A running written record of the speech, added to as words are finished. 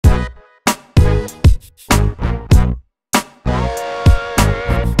Hey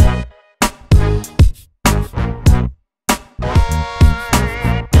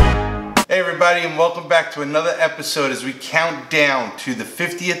everybody, and welcome back to another episode as we count down to the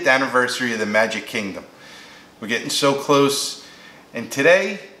 50th anniversary of the Magic Kingdom. We're getting so close, and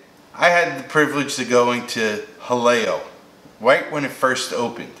today I had the privilege of going to Jaleo right when it first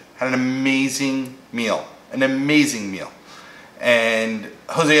opened. Had an amazing meal, and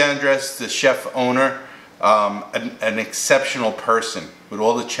Jose Andres, the chef owner, an exceptional person with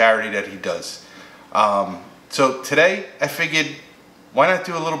all the charity that he does. So today I figured, why not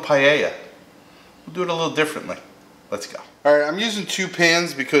do a little paella? We'll do it a little differently. Let's go. Alright, I'm using two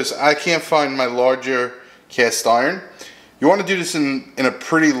pans because I can't find my larger cast iron. You want to do this in a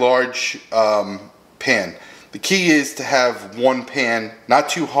pretty large pan. The key is to have one pan, not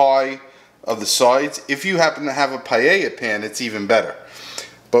too high of the sides. If you happen to have a paella pan, it's even better.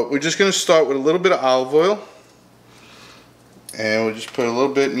 But we're just going to start with a little bit of olive oil. And we'll just put a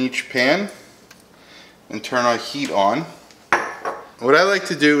little bit in each pan and turn our heat on. What I like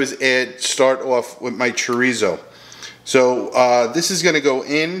to do is start off with my chorizo. So this is going to go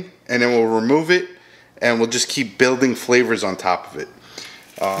in, and then we'll remove it, and we'll just keep building flavors on top of it.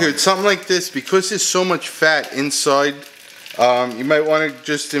 Here, something like this, because there's so much fat inside, you might want to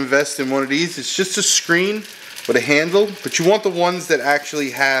just invest in one of these. It's just a screen with a handle, but you want the ones that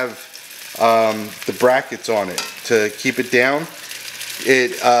actually have the brackets on it to keep it down.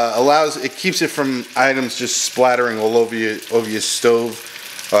 It keeps it from items just splattering all over your stove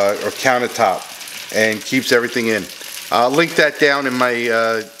or countertop, and keeps everything in. I'll link that down in my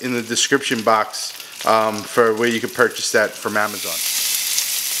in the description box for where you can purchase that from Amazon.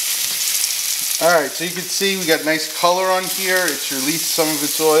 All right, so you can see we got nice color on here. It's released some of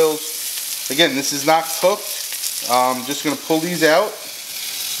its oils. Again, this is not cooked. I'm just going to pull these out,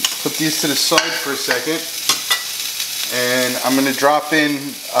 put these to the side for a second. And I'm going to drop in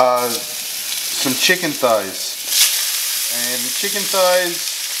some chicken thighs. And the chicken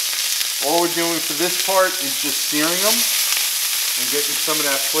thighs, all we're doing for this part is just searing them and getting some of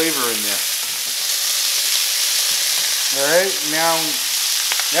that flavor in there. Alright, now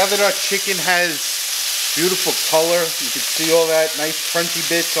that our chicken has beautiful color, you can see all that nice crunchy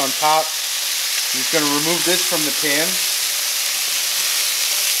bits on top. I'm just going to remove this from the pan.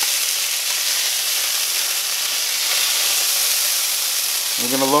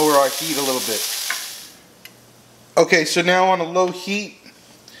 We're going to lower our heat a little bit. Okay, so now on a low heat,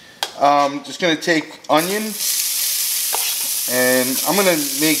 I'm just going to take onion, and I'm going to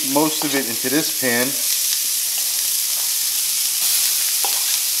make most of it into this pan.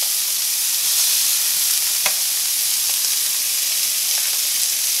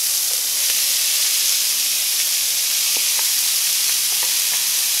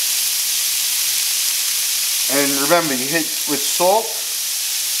 And remember, you hit with salt,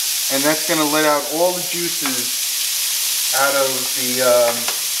 and that's going to let out all the juices out of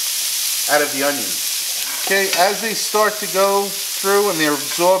the onions. Okay, as they start to go through and they're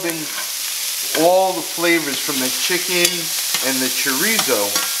absorbing all the flavors from the chicken and the chorizo,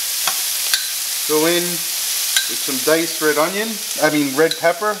 go in with some diced red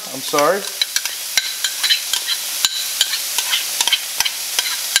pepper, I'm sorry.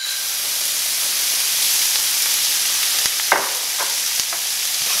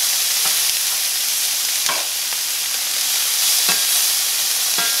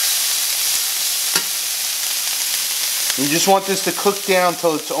 You just want this to cook down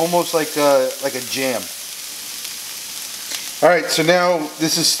until it's almost like a jam. Alright, so now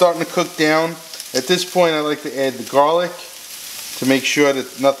this is starting to cook down. At this point, I like to add the garlic to make sure that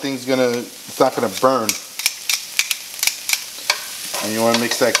it's not gonna burn. And you want to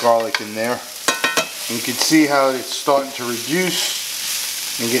mix that garlic in there. And you can see how it's starting to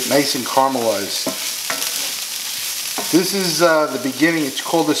reduce and get nice and caramelized. This is the beginning. It's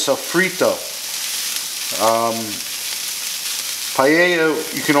called a sofrito. Paella,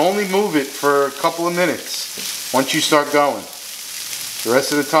 you can only move it for a couple of minutes once you start going. The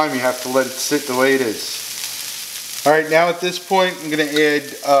rest of the time you have to let it sit the way it is. Alright, now at this point I'm going to add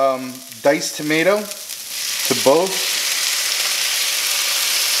diced tomato to both.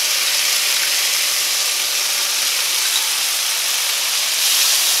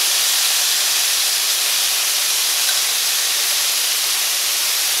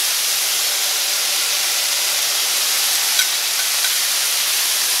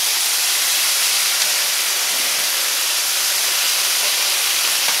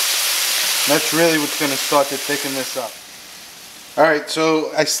 That's really what's going to start to thicken this up. Alright,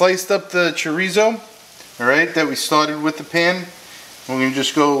 so I sliced up the chorizo, alright, that we started with the pan. We're going to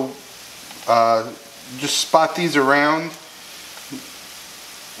just go just spot these around,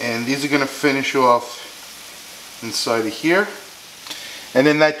 and these are going to finish off inside of here. And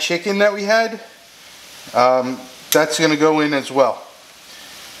then that chicken that we had, that's going to go in as well.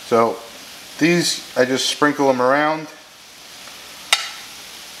 So these, I just sprinkle them around.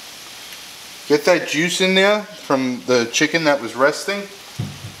 Get that juice in there from the chicken that was resting.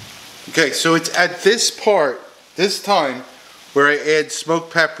 Okay, so it's at this part, this time, where I add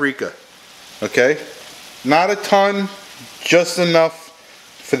smoked paprika. Okay? Not a ton, just enough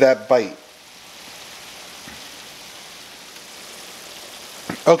for that bite.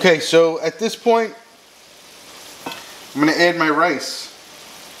 Okay, so at this point, I'm going to add my rice.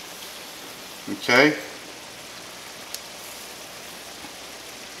 Okay?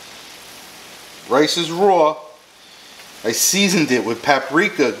 Rice is raw. I seasoned it with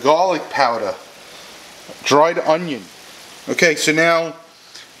paprika, garlic powder, dried onion. Okay, so now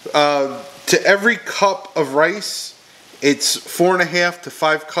to every cup of rice, it's 4.5 to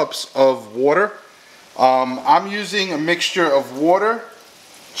 5 cups of water. I'm using a mixture of water,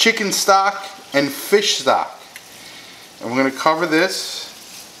 chicken stock, and fish stock. And we're going to cover this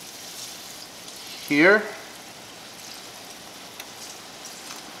here.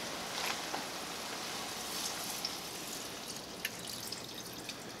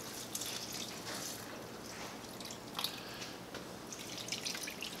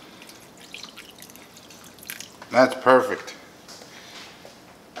 That's perfect.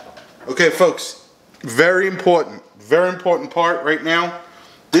 Okay, folks, very important part right now.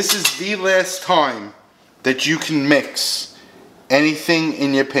 This is the last time that you can mix anything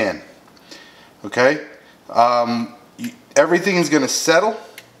in your pan. Okay? Everything is going to settle.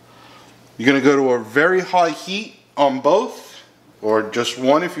 You're going to go to a very high heat on both, or just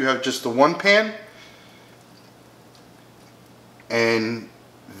one if you have just the one pan. And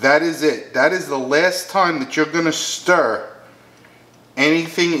that is it. That is the last time that you're going to stir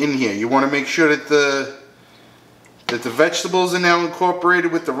anything in here. You want to make sure that the vegetables are now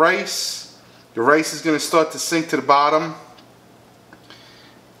incorporated with the rice. The rice is going to start to sink to the bottom.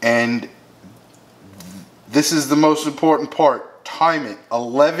 And this is the most important part. Time it.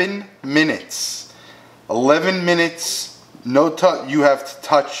 11 minutes. 11 minutes. No touch. You have to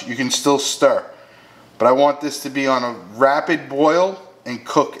touch. You can still stir. But I want this to be on a rapid boil and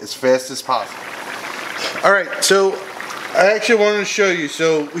cook as fast as possible. Alright, so I actually wanted to show you.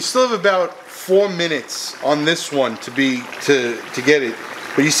 So we still have about 4 minutes on this one to get it.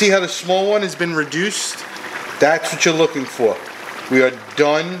 But you see how the small one has been reduced? That's what you're looking for. We are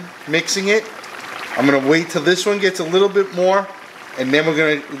done mixing it. I'm going to wait till this one gets a little bit more, and then we're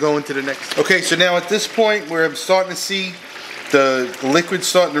going to go into the next. Okay, so now at this point where I'm starting to see the liquid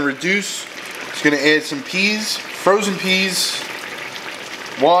starting to reduce, it's going to add some peas, frozen peas.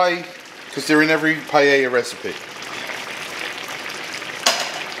 Why? Because they're in every paella recipe.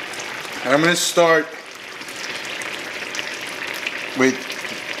 And I'm going to start with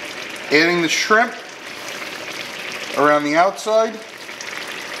adding the shrimp around the outside.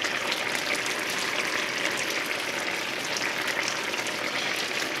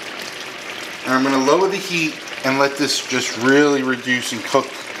 And I'm going to lower the heat and let this just really reduce and cook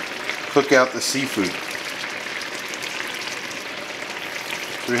out the seafood.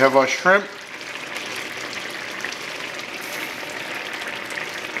 So we have our shrimp.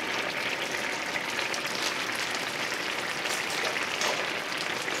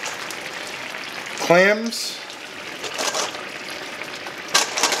 Clams.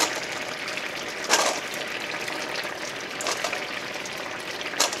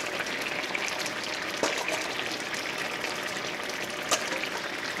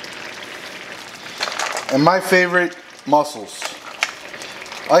 And my favorite, mussels.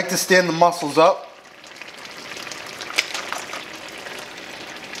 I like to stand the mussels up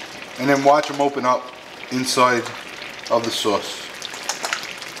and then watch them open up inside of the sauce.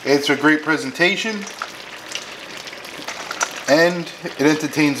 It's a great presentation and it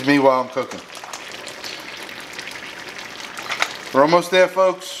entertains me while I'm cooking. We're almost there,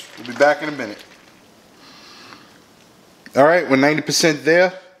 folks. We'll be back in a minute. Alright, we're 90%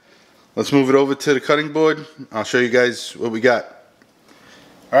 there. Let's move it over to the cutting board. I'll show you guys what we got.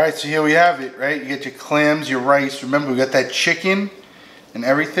 Alright, so here we have it, right? You get your clams, your rice. Remember, we got that chicken and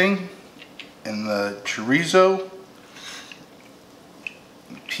everything. And the chorizo.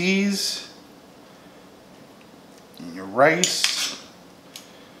 And peas. And your rice.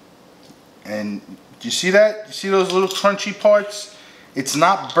 And do you see that? You see those little crunchy parts? It's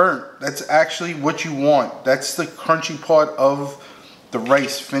not burnt. That's actually what you want. That's the crunchy part of the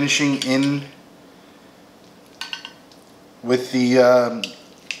rice finishing in with the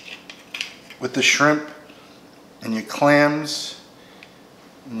with the shrimp and your clams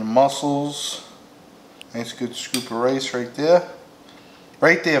and your mussels. Nice good scoop of rice right there.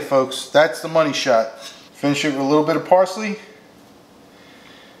 Right there, folks. That's the money shot. Finish it with a little bit of parsley.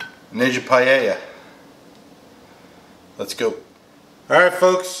 And there's your paella. Let's go. Alright,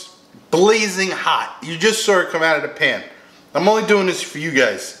 folks. Blazing hot. You just saw it come out of the pan. I'm only doing this for you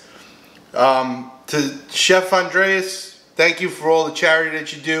guys. To Chef Andreas, thank you for all the charity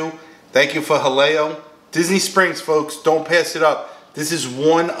that you do. Thank you for Jaleo. Disney Springs, folks, don't pass it up. This is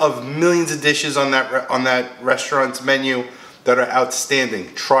one of millions of dishes on that restaurant's menu that are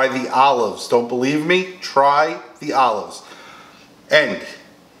outstanding. Try the olives. Don't believe me? Try the olives. And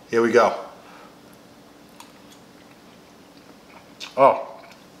here we go. Oh.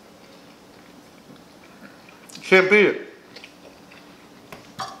 Can't beat it.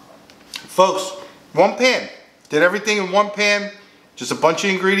 Folks, one pan. Did everything in one pan. Just a bunch of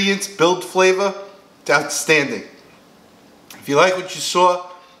ingredients, build flavor. It's outstanding. If you like what you saw,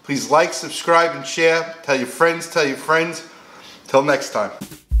 please like, subscribe, and share. Tell your friends, tell your friends. Till next time.